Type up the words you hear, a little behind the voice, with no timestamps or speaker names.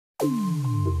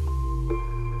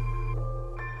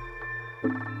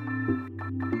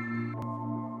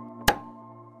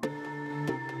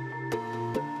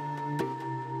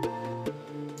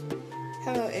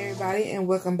everybody, and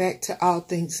welcome back to All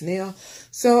Things Nele.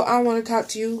 So I want to talk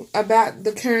to you about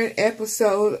the current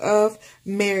episode of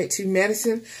Married to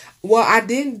Medicine. Well, I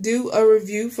didn't do a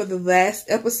review for the last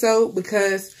episode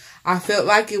because I felt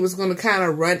like it was going to kind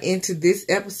of run into this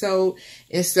episode.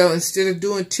 And so instead of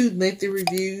doing two lengthy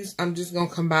reviews, I'm just going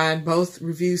to combine both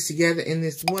reviews together in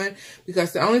this one.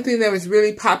 Because the only thing that was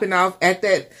really popping off at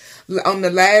that, on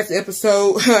the last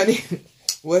episode, honey,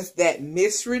 was that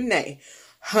Miss Renee.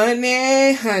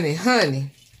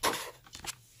 Honey.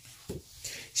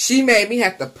 She made me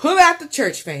have to pull out the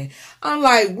church fan. I'm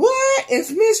like, what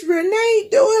is Miss Renee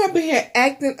doing up in here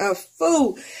acting a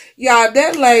fool? Y'all,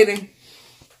 that lady,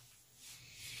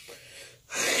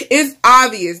 it's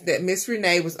obvious that Miss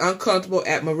Renee was uncomfortable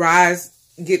at Mariah's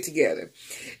get-together.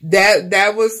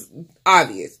 That was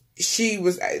obvious. She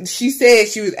said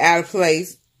she was out of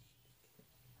place.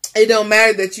 It don't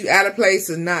matter that you out of place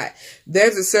or not.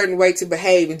 There's a certain way to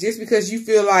behave. And just because you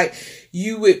feel like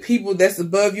you with people that's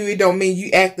above you, it don't mean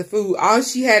you act the fool. All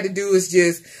she had to do is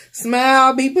just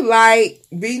smile, be polite,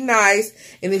 be nice.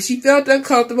 And if she felt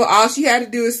uncomfortable, all she had to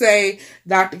do is say,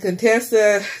 Dr.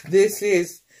 Contessa,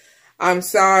 I'm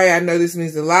sorry. I know this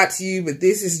means a lot to you, but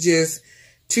this is just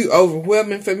too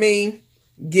overwhelming for me.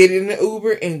 Get in the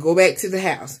Uber and go back to the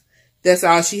house. That's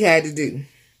all she had to do.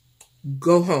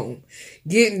 Go home.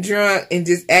 Getting drunk and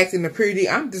just acting a pretty,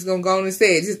 I'm just gonna go on and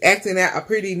say it, just acting out a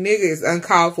pretty nigga is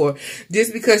uncalled for.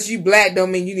 Just because you black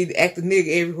don't mean you need to act a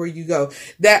nigga everywhere you go.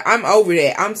 I'm over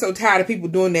that. I'm so tired of people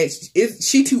doing that.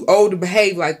 She too old to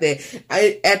behave like that.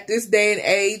 At this day and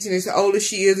age, and as old as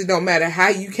she is, it don't matter how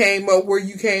you came up, where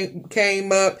you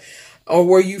came up, or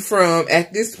where you from.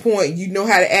 At this point, you know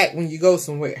how to act when you go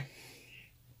somewhere.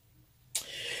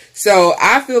 So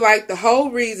I feel like the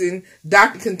whole reason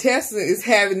Dr. Contessa is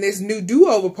having this new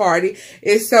do-over party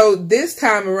is so this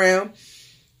time around,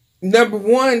 number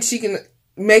one, she can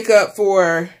make up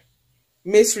for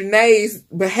Miss Renee's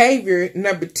behavior.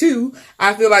 Number two,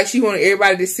 I feel like she wanted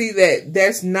everybody to see that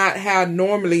that's not how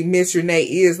normally Miss Renee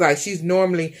is. Like, she's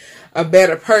normally a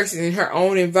better person in her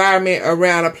own environment,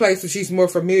 around a place where she's more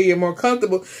familiar, more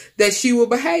comfortable, that she will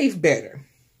behave better.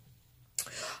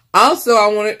 Also,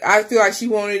 I feel like she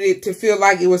wanted it to feel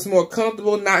like it was more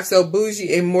comfortable, not so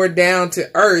bougie, and more down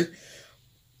to earth,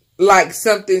 like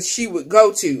something she would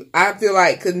go to. I feel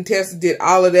like Contessa did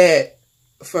all of that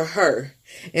for her.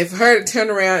 And for her to turn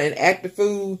around and act the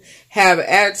fool, have an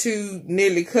attitude,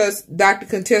 nearly cuss Dr.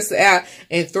 Contessa out,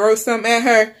 and throw something at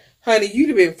her, honey, you'd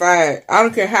have been fired. I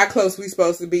don't care how close we're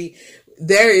supposed to be.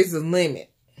 There is a limit.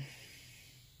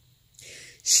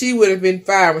 She would have been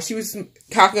fired when she was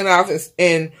talking off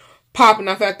and popping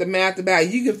off at the mouth about,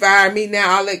 you can fire me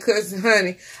now, all that cussing,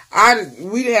 honey.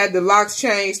 We'd had the locks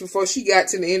changed before she got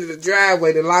to the end of the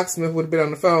driveway. The locksmith would have been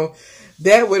on the phone.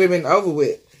 That would have been over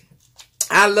with.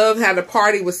 I love how the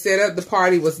party was set up. The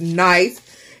party was nice.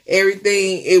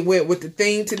 Everything, it went with the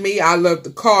theme to me. I love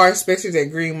the car, especially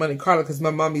that green Monte Carlo, because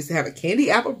my mom used to have a candy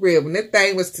apple bread. When that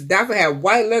thing was to die for, had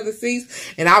white leather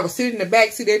seats, and I was sitting in the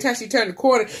back seat. Every time she turned the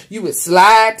corner, you would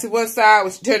slide to one side.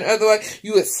 When she turned the other way,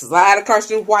 you would slide across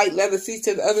the white leather seats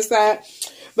to the other side.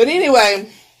 But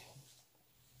anyway,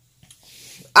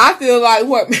 I feel like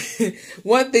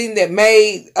one thing that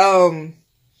made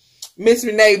Miss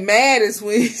Renee mad is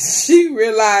when she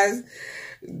realized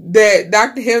that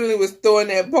Dr. Heavenly was throwing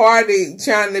that party,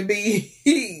 trying to be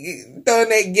throwing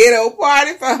that ghetto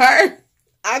party for her.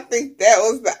 I think that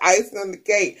was the icing on the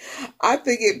cake. I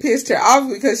think it pissed her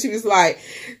off because she was like,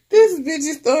 this bitch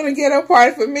is throwing a ghetto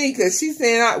party for me. Because she's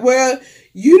saying, well,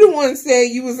 you the one said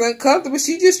you was uncomfortable.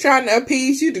 She just trying to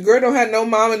appease you. The girl don't have no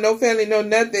mama, no family, no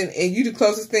nothing. And you the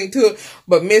closest thing to it.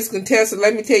 But Miss Contessa,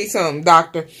 let me tell you something,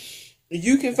 doctor.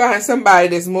 You can find somebody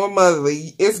that's more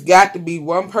motherly. It's got to be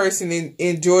one person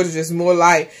in Georgia that's more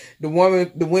like the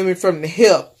women from the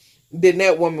Help than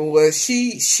that woman was.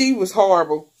 She was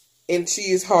horrible, and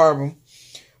she is horrible.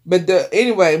 But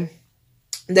anyway,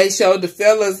 they showed the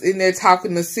fellas in there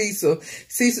talking to Cecil.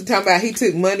 Cecil talking about he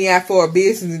took money out for a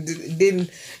business and didn't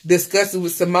discuss it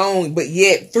with Simone. But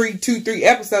yet, 3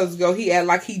 episodes ago, he acted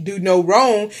like he do no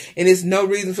wrong. And there's no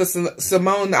reason for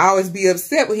Simone to always be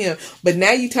upset with him. But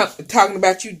now you talking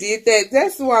about you did that.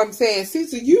 That's what I'm saying.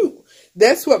 Cecil,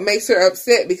 that's what makes her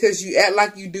upset, because you act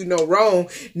like you do no wrong.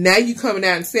 Now you coming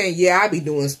out and saying, yeah, I be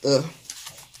doing stuff.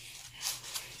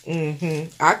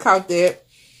 I caught that.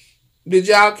 Did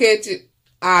y'all catch it?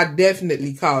 I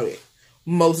definitely caught it.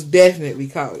 Most definitely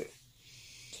caught it.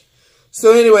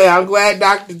 So anyway, I'm glad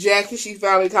Dr. Jackie, she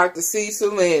finally talked to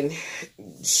Cecil, and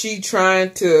she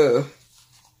trying to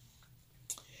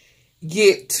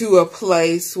get to a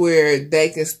place where they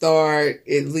can start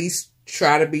at least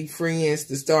try to be friends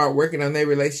to start working on their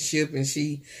relationship, and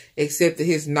she accepted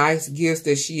his nice gifts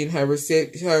that she and her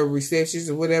receptionists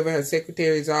or whatever her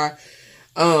secretaries are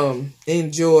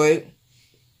enjoyed.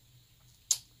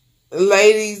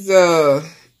 Ladies,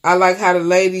 I like how the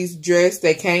ladies dressed.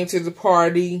 They came to the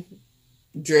party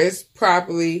dressed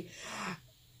properly.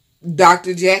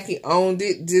 Dr. Jackie owned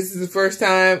it. This is the first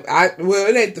time. Well,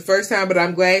 it ain't the first time, but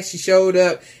I'm glad she showed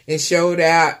up and showed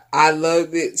out. I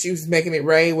loved it. She was making it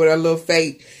rain with her little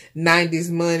fake 90s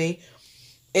money.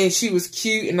 And she was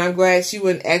cute, and I'm glad she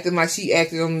wasn't acting like she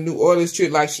acted on the New Orleans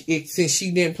trip. Like, since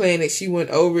she didn't plan it, she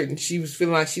went over it, and she was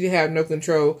feeling like she didn't have no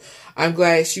control. I'm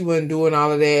glad she wasn't doing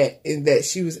all of that, and that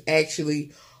she was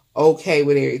actually okay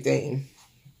with everything.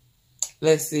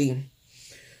 Let's see.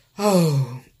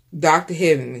 Oh, Dr.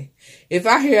 Heavenly. If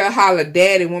I hear her holler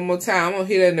daddy one more time, I'm gonna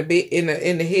hit her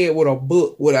in the head with a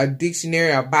book, with a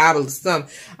dictionary, a Bible, or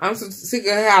something. I'm so sick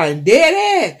of her hollering,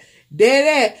 daddy,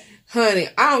 daddy. Honey,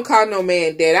 I don't call no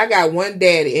man daddy. I got one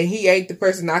daddy, and he ain't the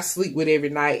person I sleep with every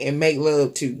night and make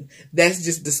love to. That's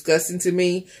just disgusting to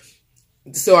me.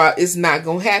 So it's not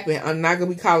gonna happen. I'm not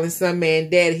gonna be calling some man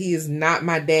daddy. He is not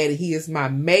my daddy. He is my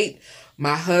mate,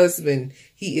 my husband.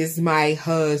 He is my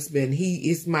husband. He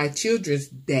is my children's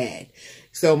dad.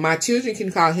 So my children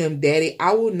can call him daddy.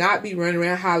 I will not be running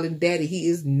around hollering daddy. He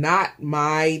is not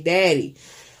my daddy.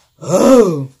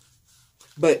 Oh,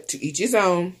 but to each his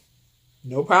own.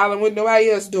 No problem with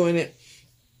nobody else doing it.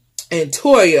 And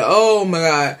Toya, oh my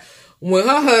God. When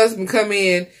her husband come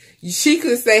in, she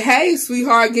could say, hey,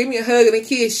 sweetheart, give me a hug and a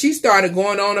kiss. She started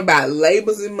going on about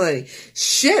labels and money.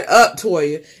 Shut up,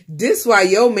 Toya. This why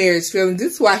your marriage failing.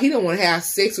 This why he don't want to have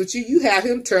sex with you. You have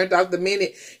him turned off the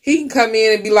minute he can come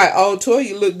in and be like, oh, Toya,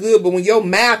 you look good. But when your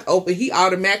mouth open, he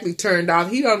automatically turned off.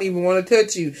 He don't even want to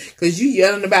touch you because you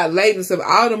yelling about labels of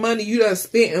all the money you done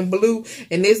spent and blew.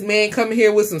 And this man coming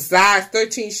here with some size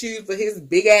 13 shoes for his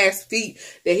big ass feet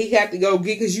that he have to go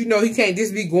get, because you know he can't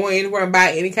just be going anywhere and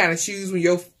buy any kind of shoes when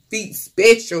your feet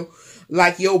special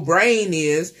like your brain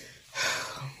is.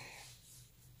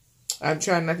 I'm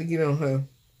trying not to get on her.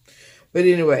 But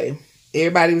anyway,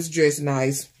 everybody was dressed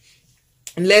nice.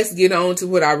 And let's get on to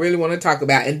what I really want to talk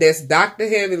about. And that's Dr.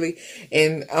 Heavenly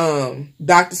and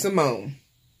Dr. Simone.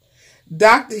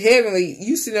 Dr. Heavenly,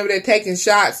 you sitting over there taking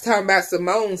shots talking about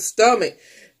Simone's stomach.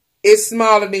 It's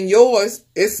smaller than yours.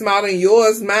 It's smaller than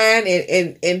yours, mine,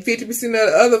 and 50% of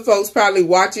the other folks probably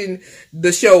watching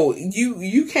the show.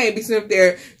 You can't be sitting up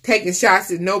there taking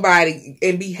shots at nobody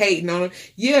and be hating on her.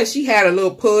 Yeah, she had a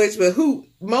little pudge, but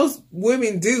most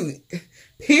women do.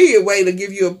 Period way to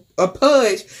give you a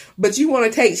pudge, but you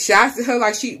want to take shots at her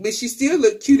like but she still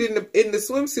look cute in the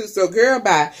swimsuit. So girl,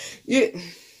 bye. Yeah.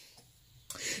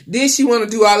 Then she want to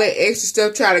do all that extra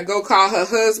stuff, try to go call her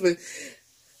husband.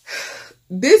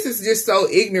 This is just so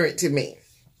ignorant to me.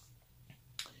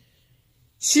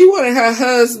 She wanted her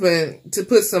husband to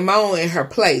put Simone in her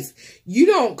place. You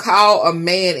don't call a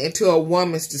man into a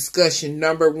woman's discussion,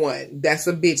 number one. That's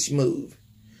a bitch move.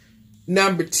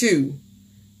 Number two,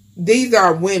 these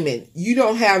are women. You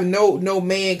don't have no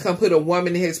man come put a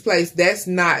woman in his place. That's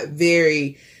not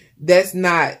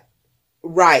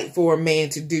right for a man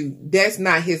to do. That's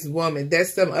not his woman.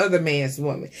 That's some other man's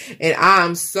woman. And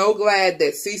I'm so glad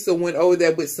that Cecil went over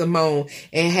there with Simone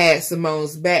and had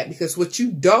Simone's back, because what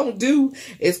you don't do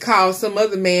is call some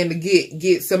other man to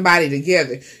get somebody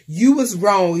together. You was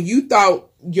wrong. You thought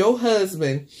your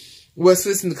husband was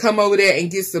supposed to come over there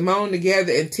and get Simone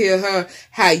together and tell her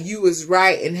how you was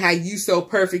right and how you so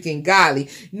perfect and godly.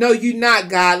 No, you not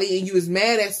godly, and you was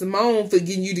mad at Simone for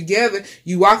getting you together.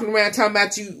 You walking around talking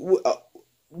about you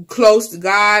close to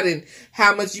God and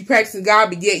how much you practicing God,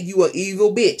 but yet you an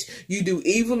evil bitch. You do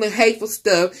evil and hateful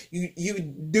stuff. You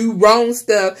do wrong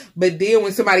stuff, but then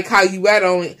when somebody call you out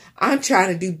on it, I'm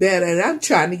trying to do better, and I'm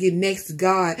trying to get next to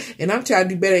God, and I'm trying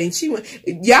to do better.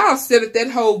 And y'all set up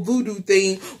that whole voodoo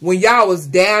thing when y'all was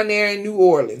down there in New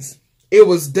Orleans. It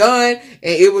was done and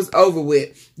it was over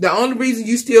with. The only reason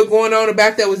you still going on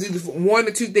about that was either one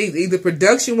or two things. Either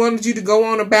production wanted you to go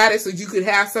on about it so you could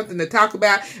have something to talk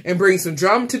about and bring some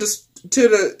drama to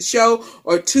the show,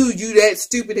 or two, you that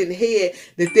stupid in the head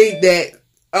to think that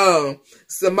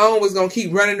Simone was going to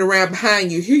keep running around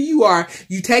behind you. Here you are,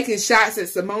 you taking shots at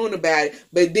Simone about it,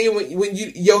 but then when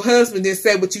your husband didn't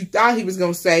say what you thought he was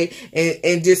going to say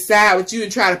and just side with you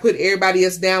and try to put everybody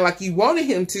else down like you wanted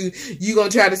him to, you going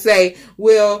to try to say,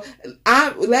 well,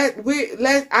 I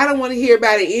don't want to hear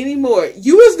about it anymore.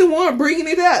 You was the one bringing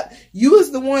it up. You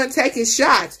was the one taking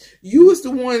shots. You was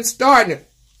the one starting it.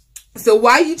 So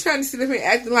why you trying to sit up here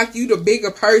acting like you the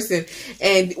bigger person,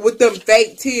 and with them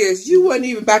fake tears? You wasn't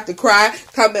even about to cry.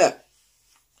 Come up.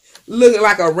 looking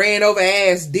like a ran over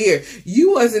ass deer.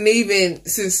 You wasn't even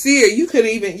sincere. You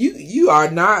couldn't even, you are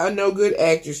not a no good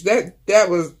actress. That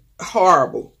was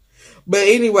horrible. But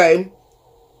anyway,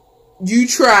 you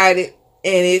tried it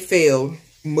and it failed.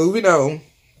 Moving on.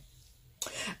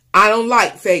 I don't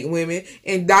like fake women.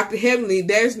 And Dr. Heavenly,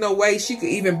 there's no way she could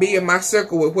even be in my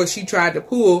circle with what she tried to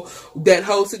pull. That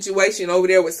whole situation over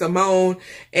there with Simone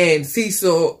and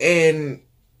Cecil, and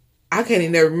I can't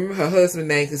even remember her husband's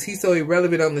name because he's so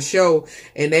irrelevant on the show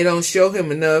and they don't show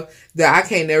him enough that I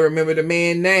can't never remember the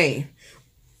man's name.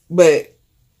 But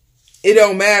it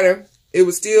don't matter. It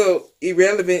was still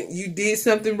irrelevant. You did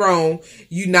something wrong.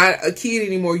 You're not a kid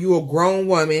anymore. You're a grown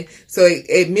woman. So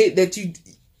admit that you...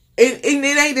 And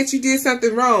it ain't that you did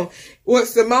something wrong. What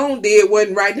Simone did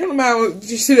wasn't right. Don't matter.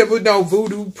 You should have put no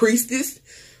voodoo priestess.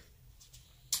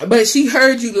 But she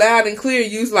heard you loud and clear.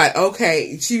 You was like,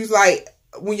 okay. She was like,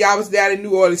 when y'all was down in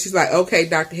New Orleans, she's like, okay,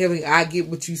 Dr. Healing, I get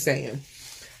what you saying.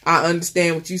 I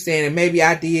understand what you saying. And maybe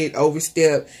I did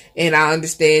overstep. And I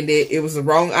understand that it was the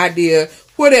wrong idea.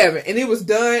 Whatever. And it was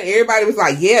done. Everybody was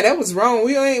like, yeah, that was wrong.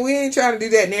 We ain't trying to do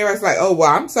that. And everybody's like, oh, well,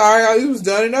 I'm sorry. It was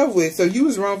done and over with. So you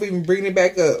was wrong for even bringing it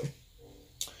back up.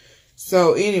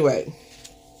 So anyway,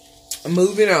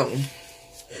 moving on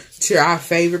to our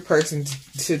favorite person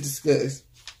to discuss.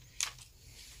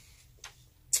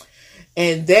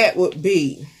 And that would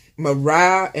be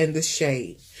Mariah and the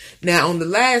Shade. Now, on the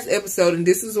last episode, and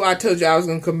this is why I told you I was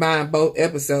going to combine both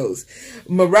episodes,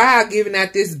 Mariah giving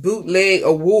out this bootleg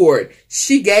award.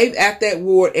 She gave out that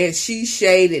award and she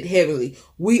shaded heavily.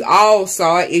 We all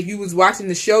saw it. If you was watching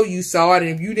the show, you saw it. And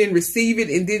if you didn't receive it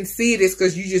and didn't see it, it's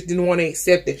because you just didn't want to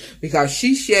accept it. Because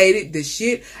she shaded the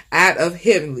shit out of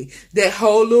Heavenly. That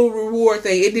whole little reward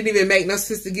thing, it didn't even make no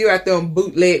sense to give out them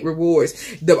bootleg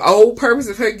rewards. The old purpose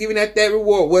of her giving out that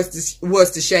reward was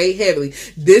to shade Heavenly.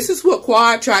 This is what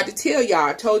Quad tried to tell y'all.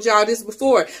 I told y'all this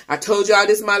before. I told y'all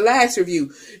this in my last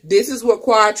review. This is what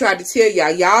Quad tried to tell y'all.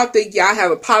 Y'all think y'all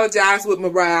have apologized with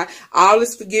Mariah. All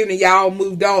is forgiven and y'all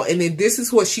moved on. And then this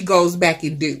is what she goes back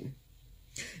and do.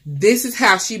 This is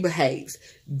how she behaves.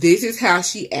 This is how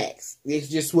she acts. It's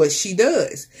just what she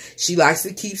does. She likes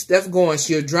to keep stuff going.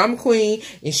 She's a drama queen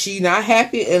and she not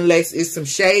happy unless it's some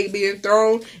shade being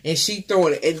thrown and she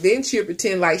throwing it. And then she'll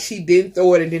pretend like she didn't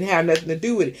throw it and didn't have nothing to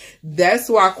do with it. That's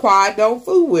why Quad don't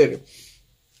fool with her.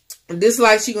 This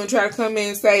like she gonna try to come in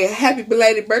and say happy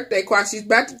belated birthday, Quad. She's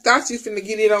about to thought she's finna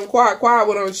get it on Quad. Quad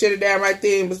went on and shut it down right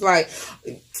there and was like,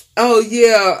 oh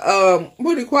yeah,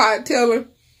 what did Quad tell her?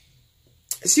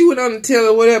 She went on to tell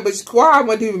her whatever, but Quad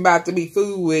wasn't even about to be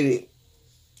fooled with it.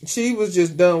 She was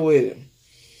just done with it.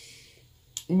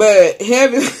 But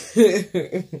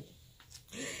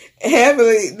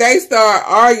Heavenly, they start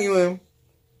arguing.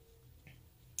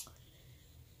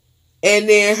 And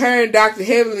then her and Dr.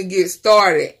 Heavenly get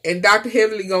started. And Dr.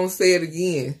 Heavenly gonna say it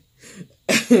again.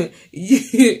 Wait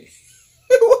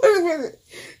a minute.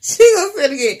 She gonna say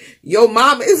it again. Your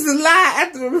mama is a lie.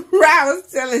 After Mariah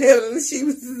was telling Heavenly she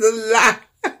was a lie.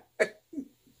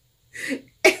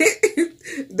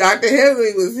 Dr.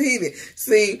 Heavenly was heated.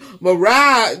 See,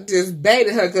 Mariah just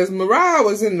baited her because Mariah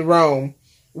was in the wrong.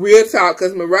 Real talk,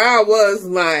 because Mariah was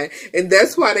lying. And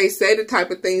that's why they say the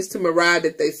type of things to Mariah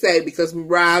that they say, because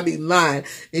Mariah be lying.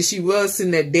 And she was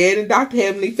sitting there dead in Dr.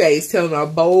 Heavenly's face, telling her a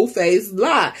bold-faced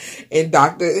lie. And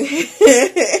Dr.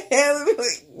 Heavenly,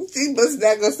 she was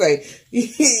not going to say,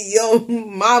 your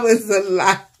mama's a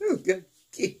lie.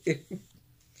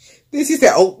 Then she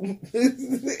said, oh,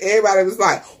 everybody was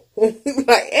like,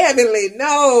 Heavenly,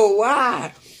 no,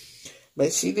 why?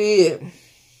 But she did.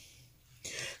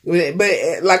 But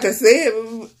like I said,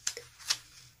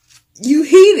 you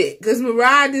heated because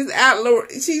Mariah just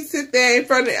outlawed. She sit there in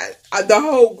front of the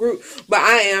whole group. But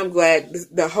I am glad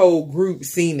the whole group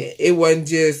seen it. It wasn't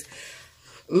just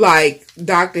like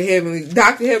Dr. Heavenly.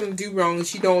 Dr. Heavenly do wrong and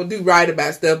she don't do right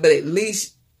about stuff. But at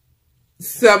least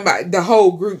somebody, the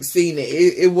whole group seen it.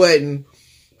 It wasn't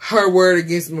her word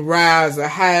against Mariah's or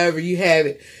however you have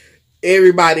it.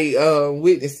 Everybody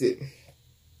witnessed it.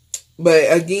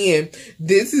 But again,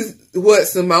 this is what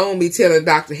Simone be telling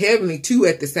Dr. Heavenly too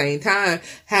at the same time.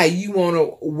 How you want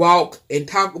to walk and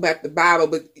talk about the Bible,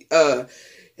 but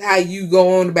how you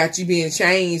go on about you being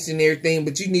changed and everything,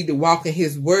 but you need to walk in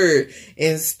his word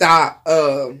and stop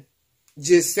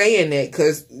just saying that.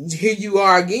 Because here you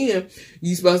are again.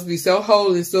 You supposed to be so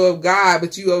holy and so of God,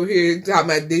 but you over here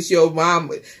talking about this your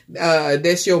mama,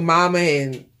 that's your mama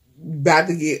and about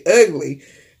to get ugly.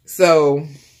 So...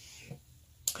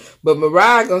 But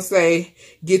Mariah gonna say,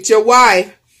 get your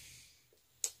wife.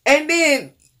 And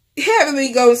then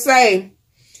Heavenly gonna say,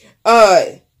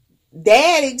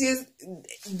 Daddy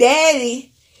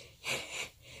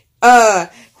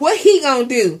What he gonna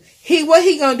do? What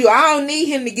he gonna do? I don't need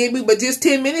him to get me, but just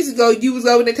 10 minutes ago, you was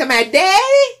over there talking about,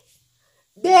 Daddy,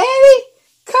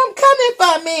 come in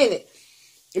for a minute.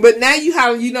 But now you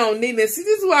hollering you don't need it. See,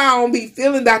 this is why I don't be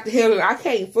feeling Dr. Helen. I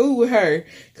can't fool with her.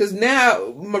 Because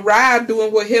now Mariah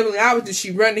doing what Helen always do.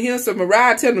 She run to him. So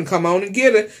Mariah tell him, come on and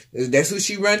get her. That's who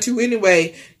she run to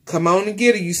anyway. Come on and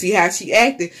get her. You see how she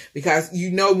acted. Because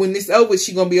you know when this over,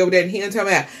 she going to be over there and him talking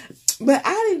about, but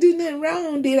I didn't do nothing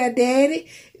wrong, did I, Daddy?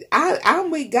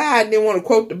 I'm with God and didn't want to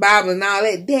quote the Bible and all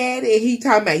that, Daddy. And he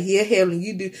talking about, yeah, Helen,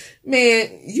 you do.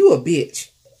 Man, you a bitch.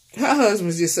 Her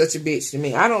husband's just such a bitch to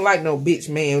me. I don't like no bitch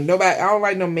man. I don't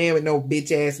like no man with no bitch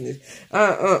assness.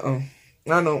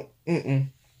 I don't.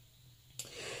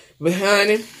 But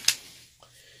honey,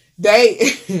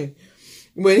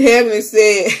 when Heavenly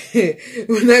said,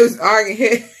 when they was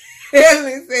arguing,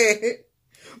 Heavenly said,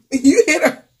 you hit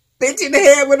a bitch in the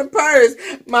head with a purse.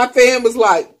 My fam was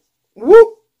like,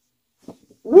 whoop,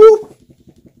 whoop.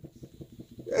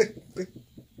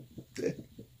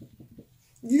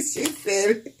 She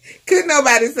said, couldn't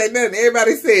nobody say nothing.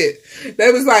 Everybody said.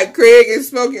 They was like Craig and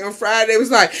Smokey on Friday. They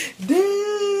was like, damn.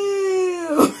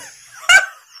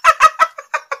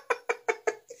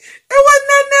 It wasn't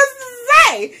nothing else to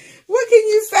say. What can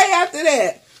you say after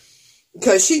that?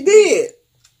 Because she did.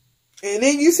 And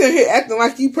then you sit here acting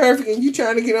like you perfect and you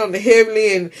trying to get on the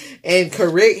Heavenly and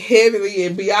correct Heavenly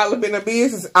and be all up in the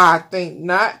business. I think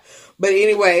not. But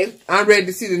anyway, I'm ready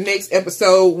to see the next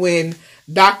episode when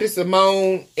Dr.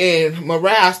 Simone and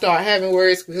Mariah start having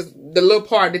words, because the little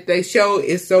part that they show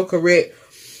is so correct.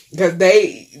 Because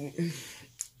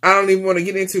I don't even want to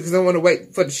get into it because I want to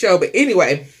wait for the show. But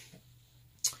anyway,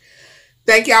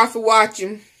 thank y'all for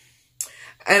watching.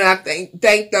 And I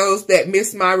thank those that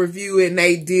missed my review and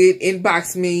they did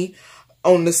inbox me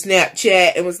on the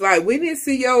Snapchat and was like, we didn't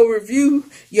see your review,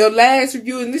 your last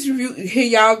review and this review. Here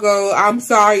y'all go. I'm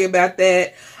sorry about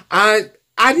that. I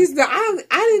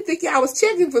didn't think y'all was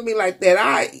checking for me like that.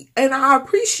 I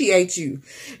appreciate you.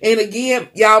 And again,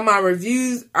 y'all, my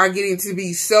reviews are getting to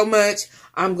be so much.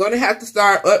 I'm going to have to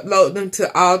start uploading them to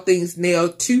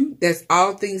AllThingsNele 2. That's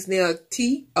AllThingsNele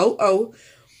TOO.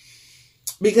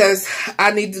 Because I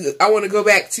want to go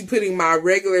back to putting my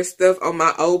regular stuff on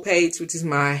my old page, which is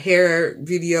my hair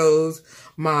videos,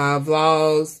 my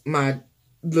vlogs, my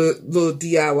little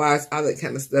DIYs, all that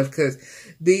kind of stuff. Because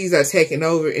these are taking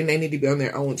over and they need to be on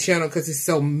their own channel because there's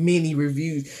so many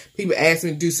reviews. People ask me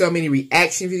to do so many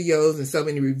reaction videos and so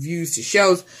many reviews to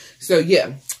shows. So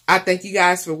yeah, I thank you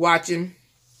guys for watching.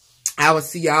 I will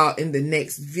see y'all in the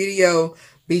next video.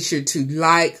 Be sure to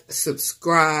like,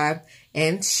 subscribe,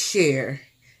 and share.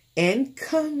 And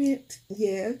comment.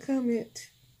 Yeah, comment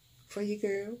for you,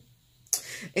 girl.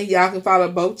 And y'all can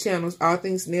follow both channels,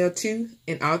 AllThingsNele 2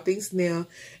 and AllThingsNele.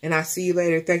 And I'll see you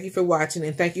later. Thank you for watching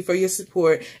and thank you for your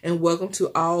support. And welcome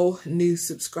to all new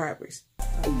subscribers.